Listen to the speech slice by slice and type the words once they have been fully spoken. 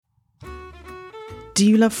Do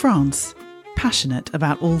you love France? Passionate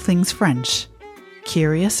about all things French?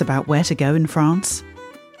 Curious about where to go in France?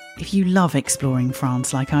 If you love exploring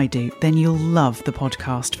France like I do, then you'll love the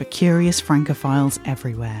podcast for curious Francophiles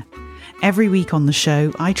everywhere. Every week on the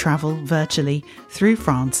show, I travel virtually through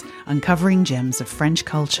France, uncovering gems of French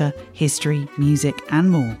culture, history, music, and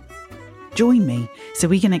more. Join me so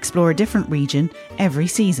we can explore a different region every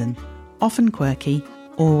season. Often quirky,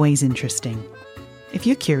 always interesting. If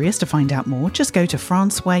you're curious to find out more, just go to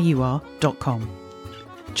francewhereyouare.com.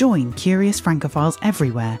 Join curious Francophiles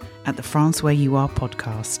everywhere at the France Where You Are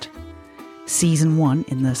podcast. Season 1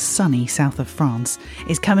 in the sunny south of France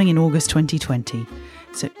is coming in August 2020.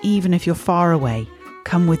 So even if you're far away,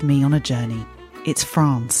 come with me on a journey. It's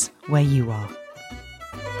France Where You Are.